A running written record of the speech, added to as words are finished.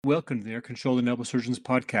Welcome to the American Shoulder and Elbow Surgeons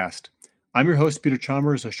podcast. I'm your host, Peter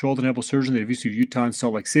Chalmers, a shoulder and elbow surgeon at the University of Utah in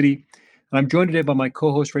Salt Lake City. And I'm joined today by my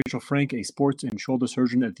co-host, Rachel Frank, a sports and shoulder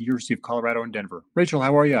surgeon at the University of Colorado in Denver. Rachel,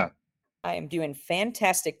 how are you? I am doing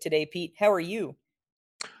fantastic today, Pete. How are you?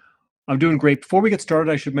 I'm doing great. Before we get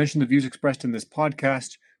started, I should mention the views expressed in this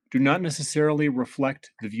podcast do not necessarily reflect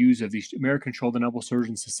the views of the American Shoulder and Elbow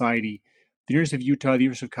Surgeons Society, the University of Utah, the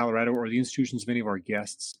University of Colorado, or the institutions of any of our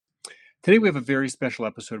guests. Today, we have a very special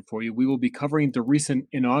episode for you. We will be covering the recent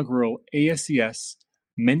inaugural ASES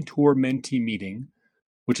Mentor-Mentee Meeting,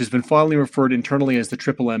 which has been fondly referred internally as the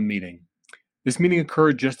Triple M meeting. This meeting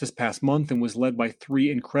occurred just this past month and was led by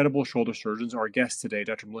three incredible shoulder surgeons. Our guests today,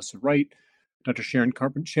 Dr. Melissa Wright, Dr. Shannon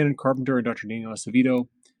Carpenter, and Dr. Daniel Acevedo.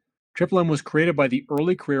 Triple M was created by the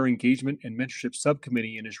Early Career Engagement and Mentorship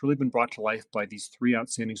Subcommittee and has really been brought to life by these three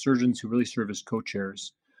outstanding surgeons who really serve as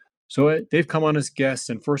co-chairs. So they've come on as guests,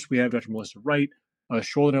 and first we have Dr. Melissa Wright, a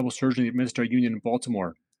shoulder and elbow surgeon at the Administrator Union in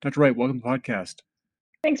Baltimore. Dr. Wright, welcome to the podcast.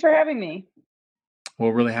 Thanks for having me.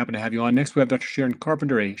 Well, we're really happy to have you on. Next, we have Dr. Shannon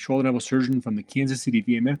Carpenter, a shoulder and elbow surgeon from the Kansas City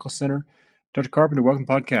VA Medical Center. Dr. Carpenter, welcome to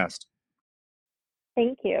the podcast.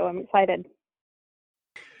 Thank you. I'm excited.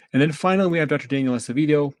 And then finally, we have Dr. Daniel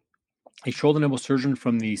Acevedo, a shoulder and elbow surgeon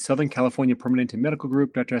from the Southern California Permanente Medical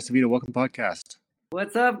Group. Dr. Acevedo, welcome to the podcast.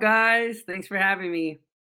 What's up, guys? Thanks for having me.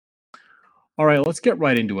 All right, let's get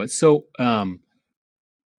right into it. So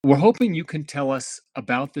we're hoping you can tell us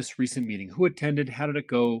about this recent meeting. Who attended? How did it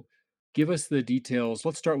go? Give us the details.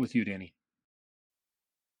 Let's start with you, Danny.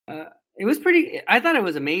 It was I thought it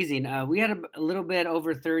was amazing. We had a little bit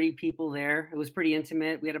over 30 people there. It was pretty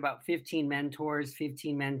intimate. We had about 15 mentors,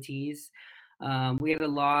 15 mentees. We had a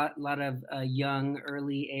lot of young,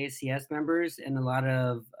 early ASES members and a lot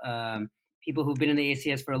of people who've been in the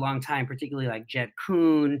ACS for a long time, particularly like Jet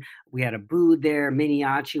Kuhn. We had a Bood there,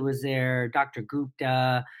 Miniachi was there, Dr.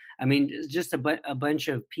 Gupta. I mean, just a bunch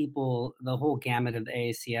of people, the whole gamut of the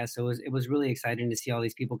ACS. So it was really exciting to see all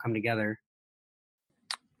these people come together.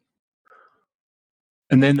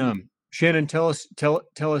 And then Shannon, tell us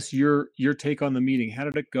your take on the meeting. How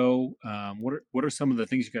did it go? What are some of the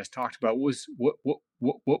things you guys talked about? Who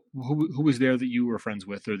was there that you were friends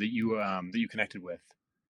with or that you connected with?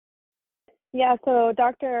 Yeah, so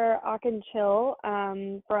Dr. Akinchil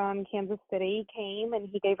from Kansas City came and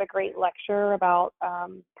he gave a great lecture about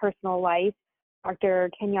personal life.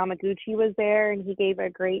 Dr. Ken Yamaguchi was there and he gave a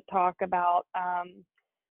great talk about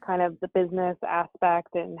kind of the business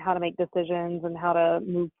aspect and how to make decisions and how to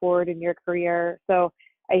move forward in your career. So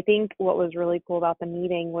I think what was really cool about the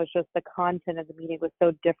meeting was just the content of the meeting was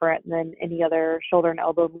so different than any other shoulder and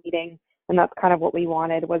elbow meeting. And that's kind of what we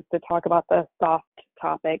wanted, was to talk about the soft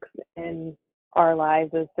topics in our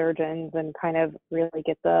lives as surgeons and kind of really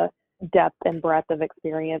get the depth and breadth of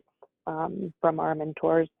experience from our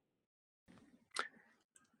mentors.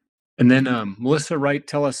 And then Melissa Wright,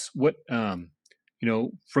 tell us what,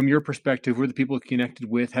 from your perspective, who are the people you connected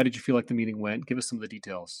with? How did you feel like the meeting went? Give us some of the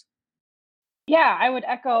details. Yeah, I would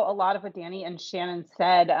echo a lot of what Danny and Shannon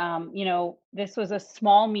said. This was a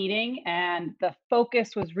small meeting and the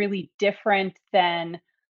focus was really different than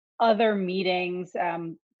other meetings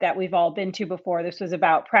that we've all been to before. This was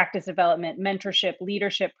about practice development, mentorship,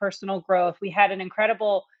 leadership, personal growth. We had an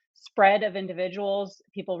incredible spread of individuals,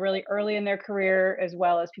 people really early in their career, as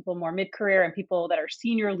well as people more mid-career and people that are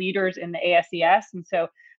senior leaders in the ASES. And so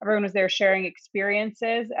everyone was there sharing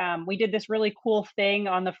experiences. We did this really cool thing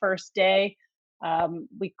on the first day.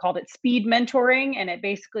 We called it speed mentoring, and it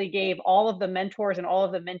basically gave all of the mentors and all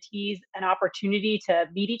of the mentees an opportunity to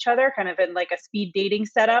meet each other kind of in like a speed dating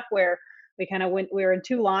setup where we were in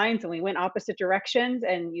two lines and we went opposite directions,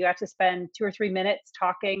 and you have to spend 2 or 3 minutes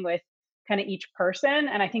talking with kind of each person.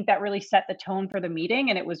 And I think that really set the tone for the meeting.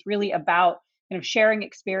 And it was really about sharing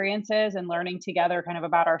experiences and learning together kind of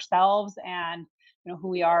about ourselves and who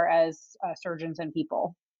we are as surgeons and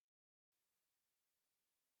people.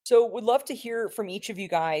 So would love to hear from each of you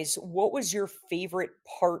guys. What was your favorite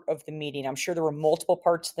part of the meeting? I'm sure there were multiple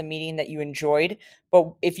parts of the meeting that you enjoyed,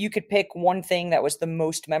 but if you could pick one thing that was the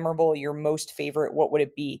most memorable, your most favorite, what would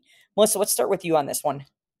it be? Melissa, let's start with you on this one.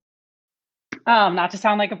 Not to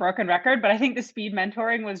sound like a broken record, but I think the speed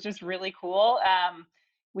mentoring was just really cool.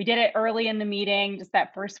 We did it early in the meeting, just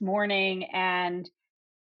that first morning, and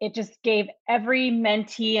it just gave every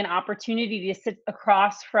mentee an opportunity to sit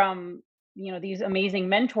across from these amazing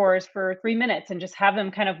mentors for 3 minutes and just have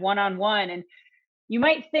them kind of one-on-one. And you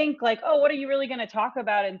might think like, oh, what are you really going to talk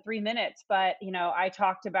about in 3 minutes? But I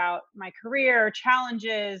talked about my career,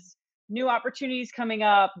 challenges, new opportunities coming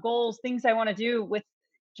up, goals, things I want to do with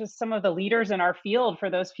just some of the leaders in our field for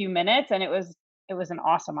those few minutes. And it was an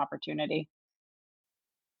awesome opportunity.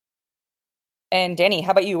 And Danny,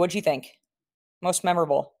 how about you? What'd you think? Most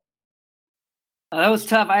memorable? That was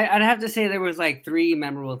tough. I'd have to say there was like three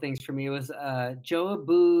memorable things for me. It was Joe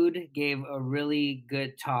Abood gave a really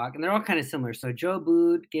good talk, and they're all kind of similar. So Joe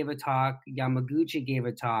Abood gave a talk, Yamaguchi gave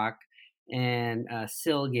a talk, and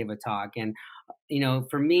Sill gave a talk. And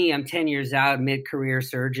for me, I'm 10 years out, mid-career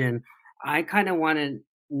surgeon. I kind of want to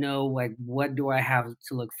know, like, what do I have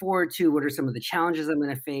to look forward to? What are some of the challenges I'm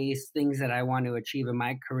going to face, things that I want to achieve in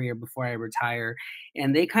my career before I retire?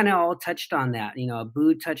 And they kind of all touched on that.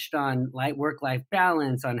 Abu touched on work-life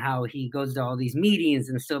balance, on how he goes to all these meetings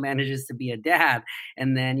and still manages to be a dad.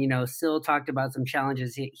 And then, Sil talked about some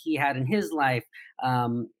challenges he had in his life,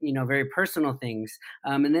 very personal things.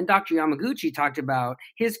 And then Dr. Yamaguchi talked about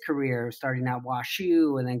his career, starting at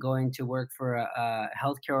WashU and then going to work for a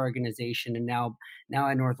healthcare organization, and now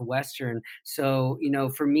at Northwestern. So,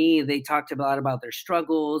 for me, they talked a lot about their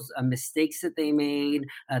struggles, mistakes that they made,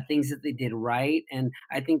 things that they did right. And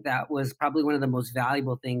I think that was probably one of the most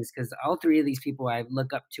valuable things, because all three of these people I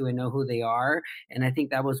look up to and know who they are. And I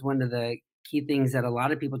think that was one of the key things that a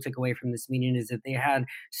lot of people took away from this meeting, is that they had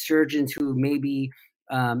surgeons who maybe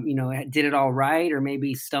did it all right, or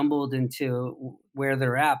maybe stumbled into where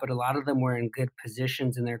they're at, but a lot of them were in good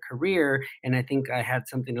positions in their career. And I think I had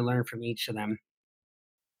something to learn from each of them.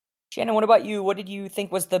 Shannon, what about you? What did you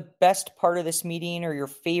think was the best part of this meeting, or your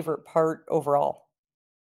favorite part overall?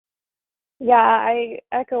 Yeah, I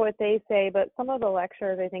echo what they say, but some of the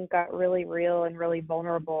lectures I think got really real and really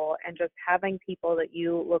vulnerable, and just having people that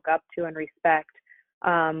you look up to and respect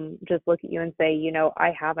just look at you and say,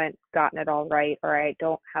 I haven't gotten it all right, or I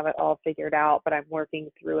don't have it all figured out, but I'm working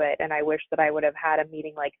through it. And I wish that I would have had a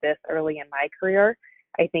meeting like this early in my career.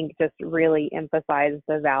 I think just really emphasized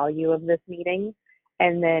the value of this meeting.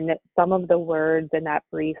 And then some of the words in that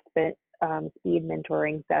brief speed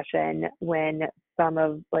mentoring session, when some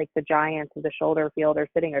of like the giants of the shoulder field are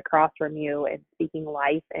sitting across from you and speaking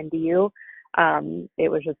life into you, it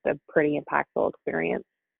was just a pretty impactful experience.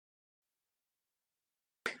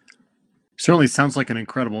 Certainly sounds like an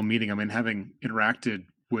incredible meeting. I mean, having interacted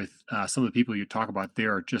with some of the people you talk about,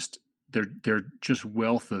 they're just they have just a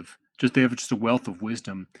wealth of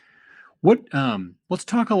wisdom. Let's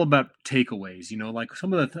talk all about takeaways. Like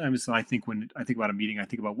some of the times I think when I think about a meeting, I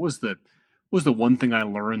think about what was the one thing I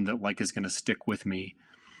learned that like is going to stick with me.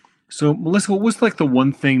 So Melissa, what was like the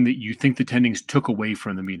one thing that you think the attendings took away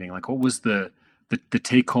from the meeting? Like what was the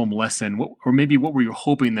take home lesson? Or maybe what were you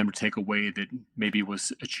hoping them to take away that maybe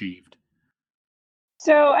was achieved?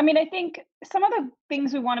 So, I mean, I think some of the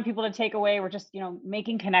things we wanted people to take away were just,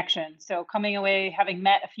 making connections. So coming away, having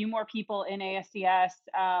met a few more people in ASES,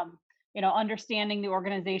 understanding the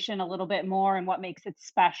organization a little bit more and what makes it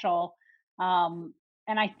special. And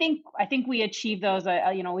I think we achieved those.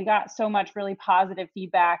 We got so much really positive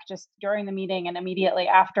feedback just during the meeting and immediately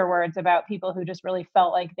afterwards about people who just really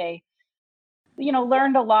felt like they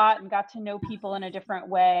learned a lot and got to know people in a different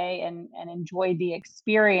way, and enjoyed the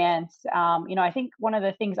experience. I think one of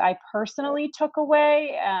the things I personally took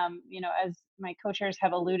away, as my co-chairs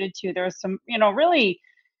have alluded to, there's some, really,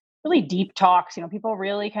 really deep talks. People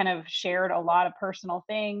really kind of shared a lot of personal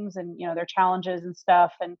things and, their challenges and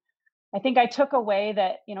stuff. And I think I took away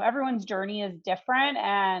that, everyone's journey is different,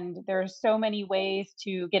 and there's so many ways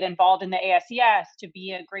to get involved in the ASES, to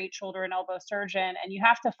be a great shoulder and elbow surgeon. And you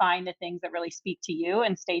have to find the things that really speak to you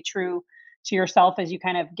and stay true to yourself as you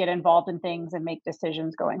kind of get involved in things and make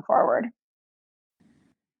decisions going forward.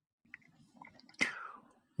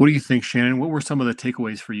 What do you think, Shannon? What were some of the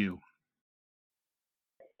takeaways for you?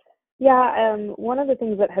 Yeah, one of the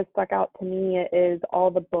things that has stuck out to me is all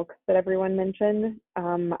the books that everyone mentioned.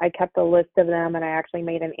 I kept a list of them, and I actually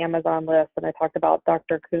made an Amazon list, and I talked about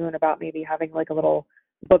Dr. Kuhn about maybe having like a little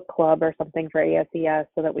book club or something for ASES,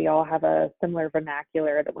 so that we all have a similar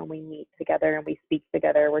vernacular, that when we meet together and we speak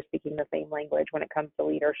together, we're speaking the same language when it comes to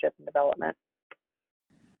leadership and development.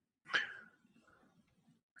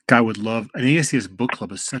 I would love an ASES book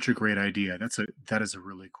club is such a great idea. That is a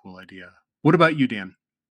really cool idea. What about you, Dan?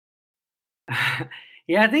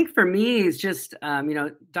 Yeah, I think for me, it's just,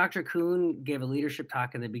 Dr. Kuhn gave a leadership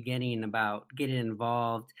talk in the beginning about getting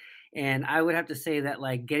involved. And I would have to say that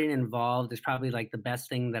like getting involved is probably like the best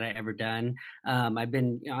thing that I ever done. I've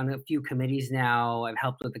been on a few committees now. I've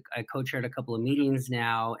helped with, I co-chaired a couple of meetings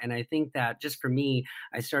now. And I think that just for me,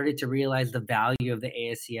 I started to realize the value of the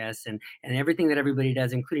ASES and everything that everybody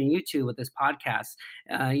does, including you two with this podcast.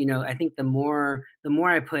 I think the more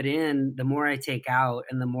I put in, the more I take out,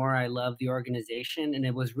 and the more I love the organization. And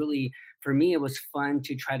it was really for me, it was fun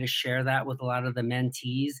to try to share that with a lot of the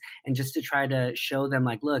mentees and just to try to show them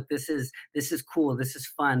like, look, this is cool, this is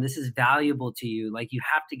fun, this is valuable to you. Like, you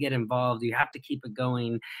have to get involved, you have to keep it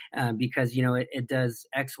going, because it does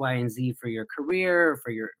X, Y, and Z for your career,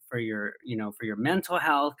 for your mental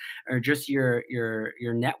health, or just your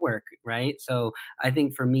network, right? So I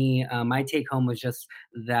think for me, my take home was just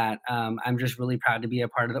that I'm just really proud to be a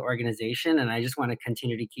part of the organization, and I just want to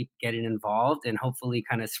continue to keep getting involved and hopefully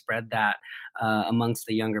kind of spread that amongst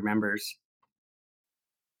the younger members.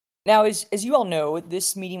 Now, as you all know,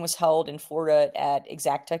 this meeting was held in Florida at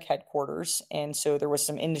Exactech headquarters, and so there was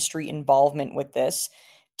some industry involvement with this.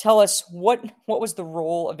 Tell us what was the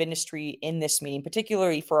role of industry in this meeting,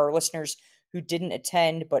 particularly for our listeners who didn't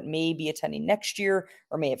attend but may be attending next year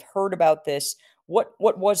or may have heard about this. What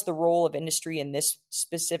was the role of industry in this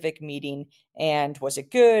specific meeting, and was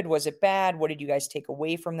it good? Was it bad? What did you guys take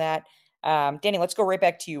away from that? Danny, let's go right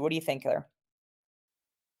back to you. What do you think there?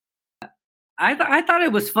 I thought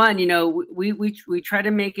it was fun. We try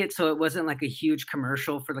to make it so it wasn't like a huge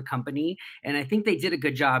commercial for the company, and I think they did a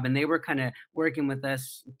good job. And they were kind of working with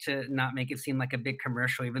us to not make it seem like a big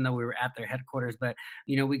commercial, even though we were at their headquarters. But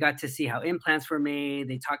we got to see how implants were made.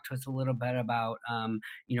 They talked to us a little bit about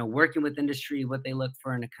working with industry, what they look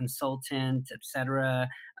for in a consultant, etc.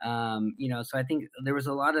 So I think there was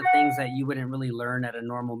a lot of things that you wouldn't really learn at a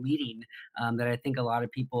normal meeting, that I think a lot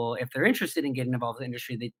of people, if they're interested in getting involved in the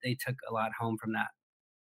industry, they took a lot home from that.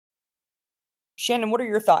 Shannon, what are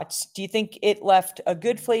your thoughts? Do you think it left a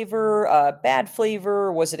good flavor, a bad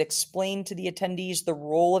flavor? Was it explained to the attendees the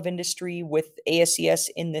role of industry with ASES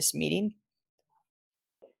in this meeting?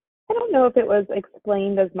 I don't know if it was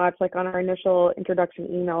explained as much. Like on our initial introduction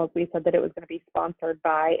emails, we said that it was going to be sponsored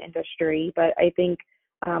by industry, but I think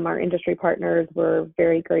our industry partners were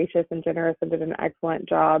very gracious and generous and did an excellent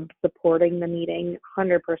job supporting the meeting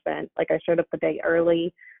 100%. Like, I showed up the day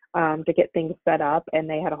early to get things set up, and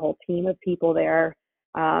they had a whole team of people there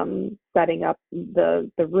setting up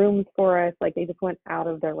the rooms for us. Like, they just went out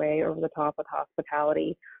of their way, over the top with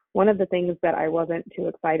hospitality. One of the things that I wasn't too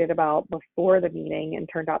excited about before the meeting, and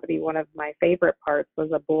turned out to be one of my favorite parts,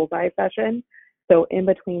 was a bullseye session. So in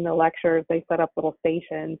between the lectures, they set up little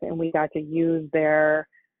stations, and we got to use their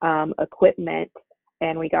equipment,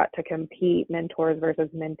 and we got to compete, mentors versus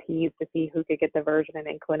mentees, to see who could get the version and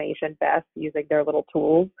inclination best using their little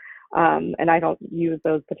tools. And I don't use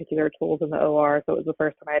those particular tools in the OR, so it was the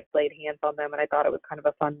first time I had laid hands on them, and I thought it was kind of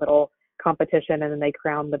a fun little competition. And then they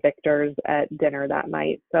crowned the victors at dinner that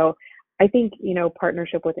night. So I think,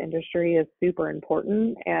 partnership with industry is super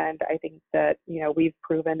important. And I think that, we've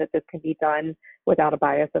proven that this can be done without a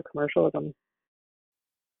bias of commercialism.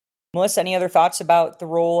 Melissa, any other thoughts about the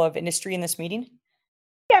role of industry in this meeting?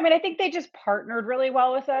 Yeah, I mean, I think they just partnered really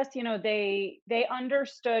well with us. They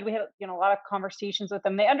understood. We had a lot of conversations with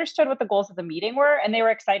them. They understood what the goals of the meeting were, and they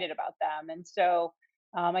were excited about them. And so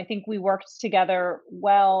I think we worked together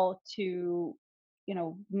well to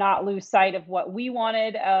not lose sight of what we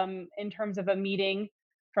wanted in terms of a meeting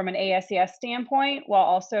from an ASES standpoint, while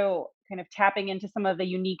also kind of tapping into some of the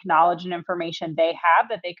unique knowledge and information they have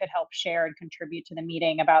that they could help share and contribute to the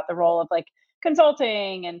meeting about the role of like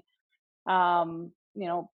consulting and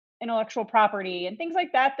intellectual property and things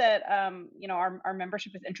like that our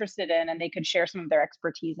membership is interested in, and they could share some of their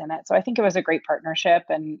expertise in it. So I think it was a great partnership,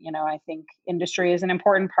 and I think industry is an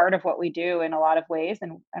important part of what we do in a lot of ways,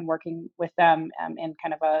 and working with them in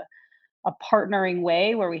kind of a partnering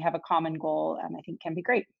way where we have a common goal, I think can be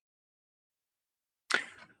great.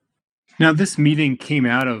 Now, this meeting came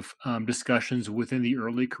out of discussions within the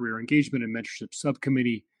Early Career Engagement and Mentorship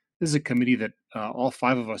Subcommittee. This is a committee that all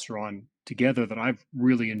 5 of us are on together, that I've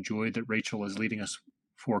really enjoyed, that Rachel is leading us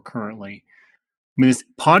for currently. I mean, this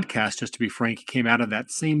podcast, just to be frank, came out of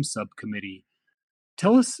that same subcommittee.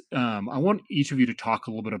 Tell us, I want each of you to talk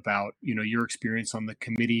a little bit about, your experience on the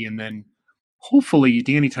committee, and then hopefully,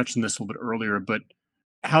 Danny touched on this a little bit earlier, but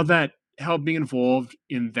how being involved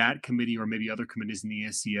in that committee, or maybe other committees in the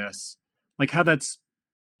ASES, like how that's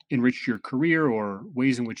enriched your career, or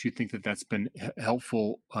ways in which you think that that's been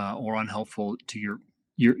helpful or unhelpful to your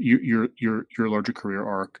larger career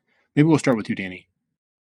arc. Maybe we'll start with you, Danny.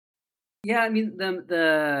 Yeah, I mean,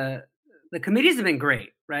 the committees have been great,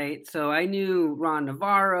 right? So I knew Ron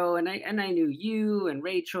Navarro, and I knew you and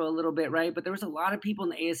Rachel a little bit, right? But there was a lot of people in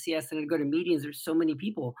the ASCS, and I'd go to meetings. There's so many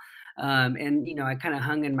people, and I kind of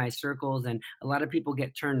hung in my circles, and a lot of people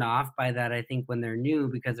get turned off by that, I think, when they're new,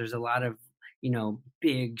 because there's a lot of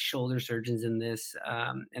big shoulder surgeons in this,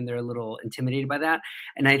 and they're a little intimidated by that.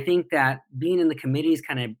 And I think that being in the committees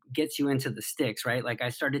kind of gets you into the sticks, right? Like, I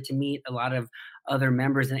started to meet a lot of other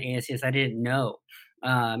members in ASCS I didn't know.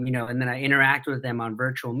 and then I interact with them on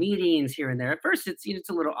virtual meetings here and there. At first, it's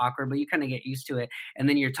a little awkward, but you kind of get used to it. And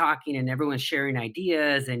then you're talking, and everyone's sharing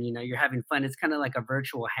ideas, and you're having fun. It's kind of like a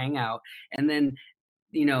virtual hangout. And then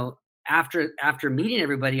you know, after meeting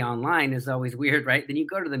everybody online is always weird, right? Then you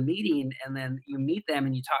go to the meeting and then you meet them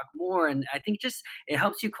and you talk more. And I think just it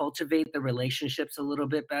helps you cultivate the relationships a little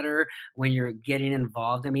bit better when you're getting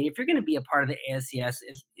involved. I mean, if you're going to be a part of the ASES,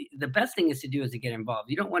 the best thing is to do is to get involved.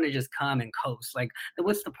 You don't want to just come and coast. Like,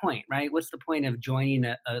 what's the point, right? What's the point of joining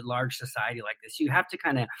a large society like this? You have to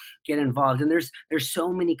kind of get involved. And there's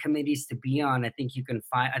so many committees to be on. I think you can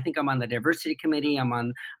find. I think I'm on the diversity committee. I'm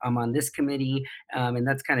on this committee. And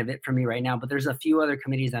that's kind of it for me right now. But there's a few other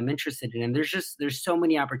committees I'm interested in, and there's so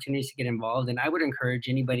many opportunities to get involved. And I would encourage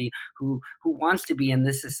anybody who wants to be in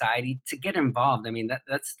this society to get involved. I mean,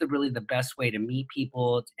 that's really the best way to meet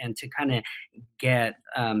people and to kind of get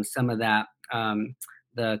some of that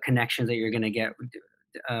the connections that you're going to get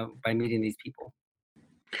by meeting these people.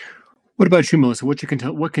 What about you, Melissa? What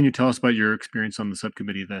can you tell us about your experience on the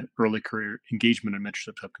subcommittee, the early career engagement and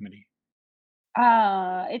mentorship subcommittee?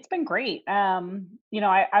 It's been great.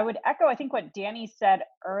 I would echo, I think, what Danny said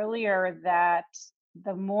earlier, that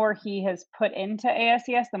the more he has put into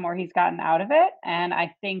ASES, the more he's gotten out of it. And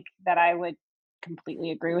I think that I would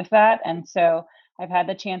completely agree with that. And so I've had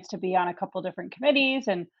the chance to be on a couple different committees,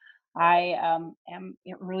 and I am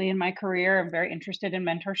early in my career. I'm very interested in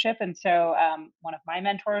mentorship. And so one of my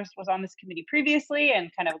mentors was on this committee previously and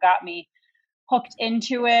kind of got me hooked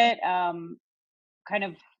into it, kind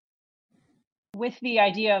of with the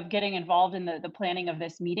idea of getting involved in the planning of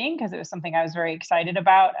this meeting, because it was something I was very excited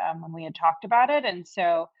about when we had talked about it. And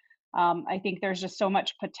so I think there's just so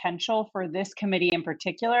much potential for this committee in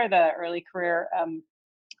particular, the early career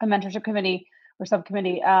mentorship committee or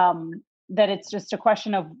subcommittee, that it's just a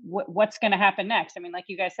question of what's going to happen next. I mean, like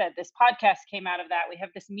you guys said, this podcast came out of that. We have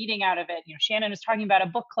this meeting out of it. Shannon was talking about a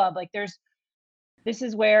book club. Like, this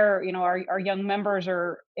is where our young members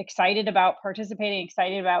are excited about participating,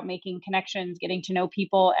 excited about making connections, getting to know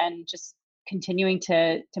people, and just continuing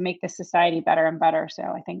to make this society better and better. So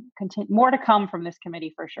I think more to come from this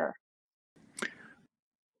committee for sure.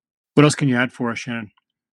 What else can you add for us, Shannon?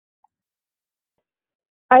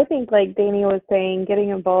 I think, like Danny was saying, getting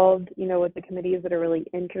involved, with the committees that are really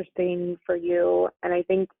interesting for you. And I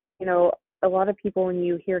think, a lot of people, when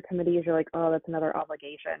you hear committees, you're like, oh, that's another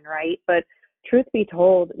obligation, right? But truth be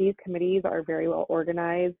told, these committees are very well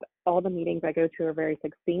organized. All the meetings I go to are very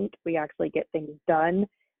succinct. We actually get things done.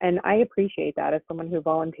 And I appreciate that. As someone who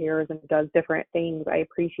volunteers and does different things, I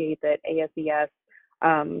appreciate that ASES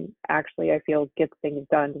actually, I feel, gets things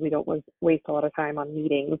done. We don't waste a lot of time on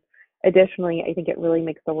meetings. Additionally, I think it really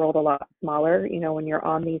makes the world a lot smaller. When you're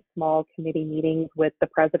on these small committee meetings with the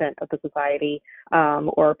president of the society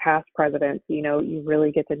or past presidents, you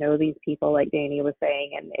really get to know these people, like Danny was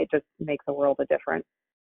saying, and it just makes a world of difference.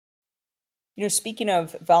 Speaking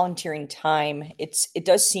of volunteering time, it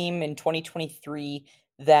does seem in 2023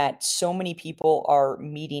 that so many people are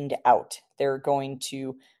meetinged out. They're going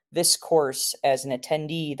to this course as an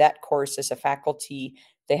attendee, that course as a faculty.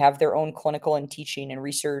 They have their own clinical and teaching and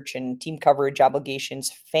research and team coverage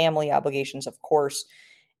obligations, family obligations, of course.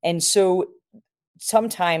 And so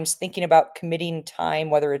sometimes thinking about committing time,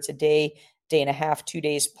 whether it's a day and a half, 2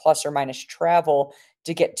 days plus or minus travel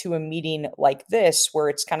to get to a meeting like this, where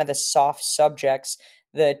it's kind of the soft subjects,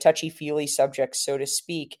 the touchy-feely subjects, so to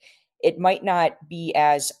speak, it might not be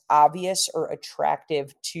as obvious or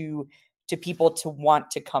attractive to people to want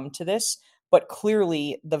to come to this. But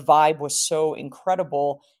clearly the vibe was so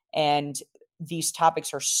incredible, and these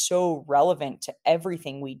topics are so relevant to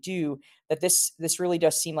everything we do that this really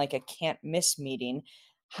does seem like a can't miss meeting.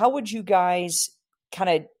 How would you guys kind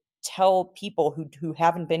of tell people who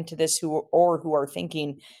haven't been to this who are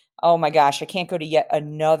thinking, oh my gosh, I can't go to yet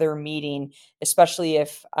another meeting, especially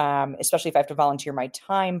if I have to volunteer my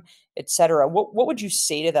time, etc. What would you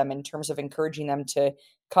say to them in terms of encouraging them to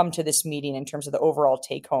come to this meeting in terms of the overall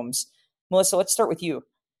take homes? Melissa, let's start with you.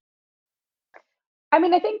 I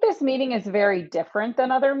mean, I think this meeting is very different than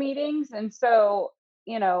other meetings. And so,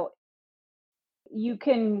 you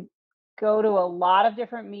can go to a lot of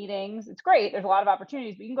different meetings. It's great. There's a lot of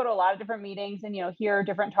opportunities, but you can go to a lot of different meetings and, hear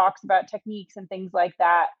different talks about techniques and things like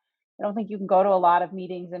that. I don't think you can go to a lot of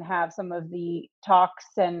meetings and have some of the talks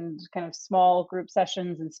and kind of small group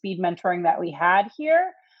sessions and speed mentoring that we had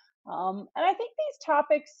here. And I think these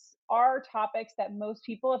topics are topics that most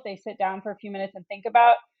people, if they sit down for a few minutes and think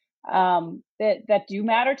about, that do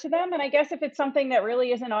matter to them. And I guess if it's something that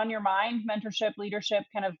really isn't on your mind, mentorship, leadership,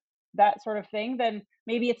 kind of that sort of thing, then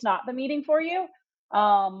maybe it's not the meeting for you.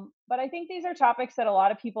 But But I think these are topics that a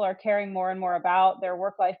lot of people are caring more and more about: their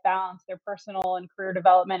work-life balance, their personal and career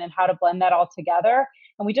development, and how to blend that all together.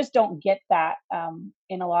 And we just don't get that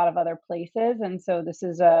in a lot of other places. And so this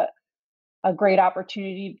is a great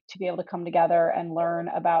opportunity to be able to come together and learn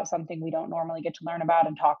about something we don't normally get to learn about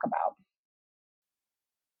and talk about.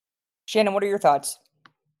 Shannon, what are your thoughts?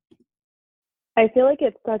 I feel like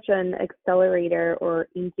it's such an accelerator or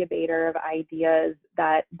incubator of ideas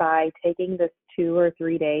that by taking this 2 or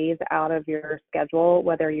 3 days out of your schedule,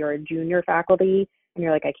 whether you're a junior faculty and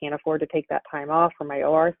you're like, I can't afford to take that time off from my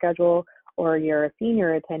OR schedule, or you're a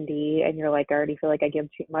senior attendee and you're like, I already feel like I give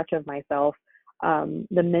too much of myself.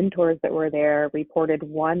 The mentors that were there reported,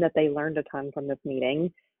 one, that they learned a ton from this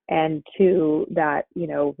meeting, and two, that,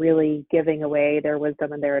 really giving away their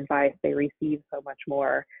wisdom and their advice, they received so much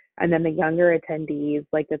more. And then the younger attendees,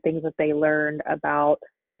 like the things that they learned about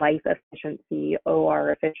life efficiency,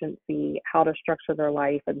 OR efficiency, how to structure their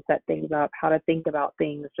life and set things up, how to think about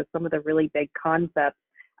things, just some of the really big concepts,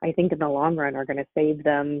 I think in the long run are going to save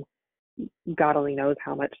them God only knows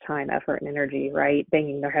how much time, effort, and energy, right?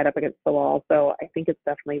 Banging their head up against the wall. So I think it's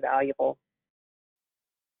definitely valuable.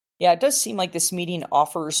 Yeah, it does seem like this meeting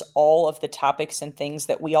offers all of the topics and things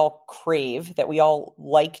that we all crave, that we all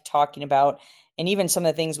like talking about, and even some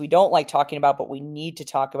of the things we don't like talking about, but we need to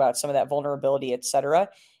talk about, some of that vulnerability, et cetera.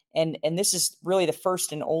 And this is really the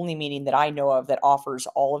first and only meeting that I know of that offers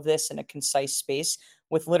all of this in a concise space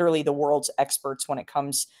with literally the world's experts when it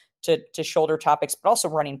comes to shoulder topics, but also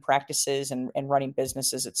running practices and running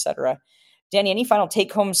businesses, et cetera. Danny, any final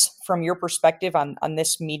take homes from your perspective on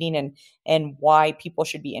this meeting and why people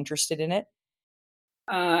should be interested in it?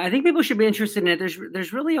 I think people should be interested in it.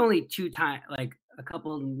 There's really only like a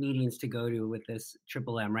couple of meetings to go to with this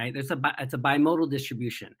Triple M, right? It's a bimodal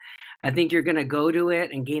distribution. I think you're going to go to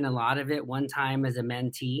it and gain a lot of it one time as a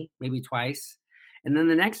mentee, maybe twice. And then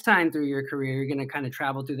the next time through your career, you're going to kind of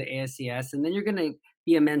travel through the ASES, and then you're going to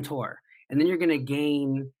be a mentor. And then you're going to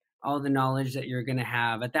gain all the knowledge that you're going to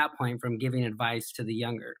have at that point from giving advice to the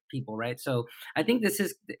younger people, right? So I think this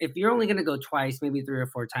is, if you're only going to go twice, maybe 3 or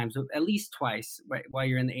 4 times, but at least twice, right, while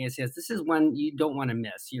you're in the ASES, this is one you don't want to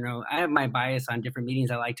miss. I have my bias on different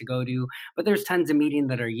meetings I like to go to, but there's tons of meetings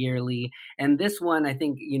that are yearly. And this one, I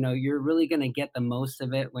think, you're really going to get the most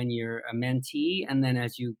of it when you're a mentee and then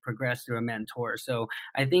as you progress through a mentor. So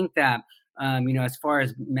I think that, as far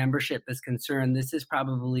as membership is concerned, this is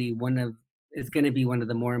probably is going to be one of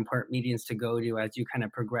the more important meetings to go to as you kind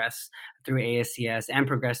of progress through ASCS and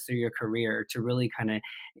progress through your career, to really kind of,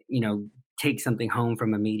 take something home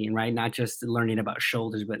from a meeting, right? Not just learning about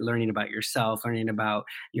shoulders, but learning about yourself, learning about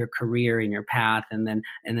your career and your path, and then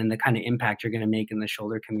the kind of impact you're going to make in the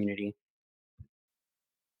shoulder community.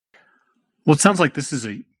 Well, it sounds like this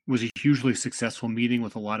was a hugely successful meeting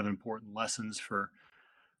with a lot of important lessons for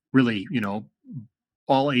really,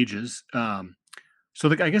 all ages. So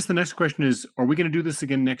I guess the next question is, are we going to do this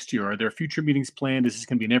again next year? Are there future meetings planned? Is this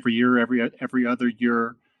going to be an every year, every other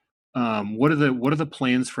year? What are the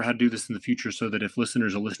plans for how to do this in the future, so that if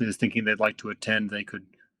listeners are listening is thinking they'd like to attend, they could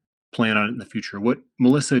plan on it in the future?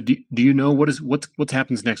 Melissa, do you know what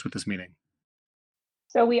happens next with this meeting?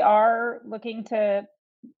 So we are looking to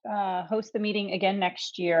host the meeting again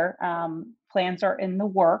next year. Plans are in the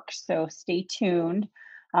works, so stay tuned.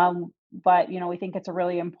 But we think it's a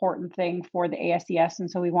really important thing for the ASES,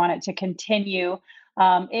 and so we want it to continue.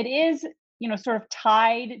 It is sort of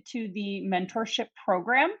tied to the mentorship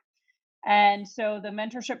program, and so the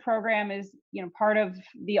mentorship program is part of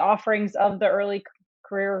the offerings of the Early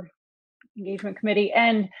Career Engagement Committee,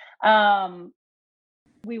 and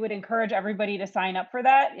we would encourage everybody to sign up for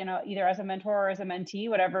that, either as a mentor or as a mentee,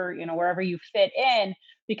 whatever, wherever you fit in,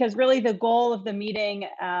 because really the goal of the meeting,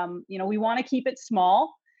 we want to keep it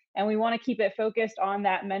small and we want to keep it focused on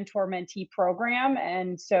that mentor-mentee program.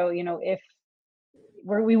 And so,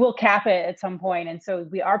 we will cap it at some point. And so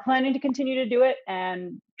we are planning to continue to do it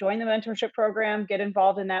and join the mentorship program, get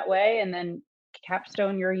involved in that way, and then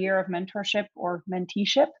capstone your year of mentorship or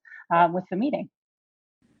menteeship with the meeting.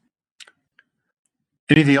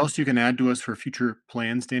 Anything else you can add to us for future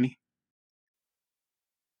plans, Danny?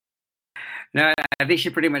 No, I think she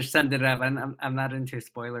pretty much summed it up. I'm not into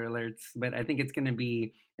spoiler alerts, but I think it's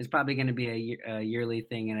probably going to be a yearly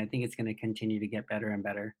thing, and I think it's going to continue to get better and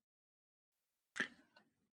better.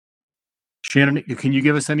 Shannon, can you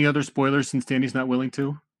give us any other spoilers since Danny's not willing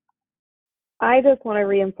to? I just want to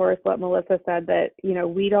reinforce what Melissa said, that,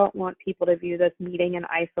 we don't want people to view this meeting in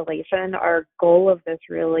isolation. Our goal of this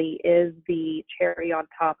really is the cherry on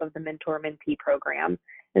top of the Mentor-Mentee program.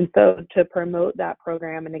 And so to promote that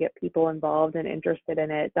program and to get people involved and interested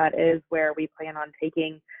in it, that is where we plan on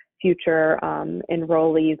taking future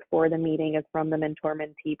enrollees for the meeting is from the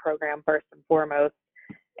Mentor-Mentee program first and foremost.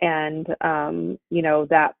 And,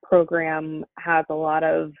 that program has a lot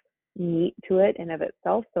of meat to it in of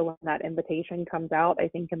itself. So when that invitation comes out, I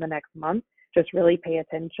think in the next month, just really pay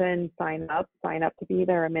attention, sign up to be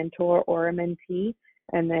either a mentor or a mentee.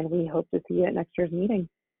 And then we hope to see you at next year's meeting.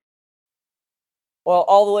 Well,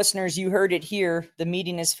 all the listeners, you heard it here. The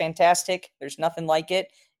meeting is fantastic. There's nothing like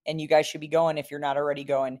it. And you guys should be going if you're not already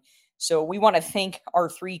going. So we want to thank our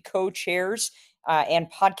 3 co-chairs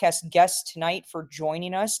and podcast guests tonight for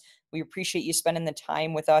joining us. We appreciate you spending the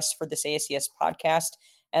time with us for this ASES podcast.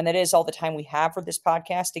 And that is all the time we have for this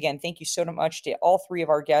podcast. Again, thank you so much to all 3 of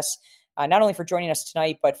our guests, not only for joining us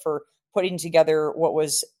tonight, but for putting together what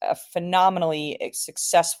was a phenomenally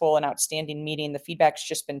successful and outstanding meeting. The feedback's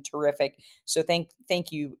just been terrific. So thank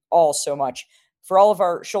you all so much. For all of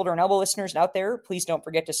our shoulder and elbow listeners out there, please don't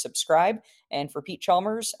forget to subscribe. And for Pete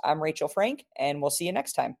Chalmers, I'm Rachel Frank, and we'll see you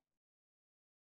next time.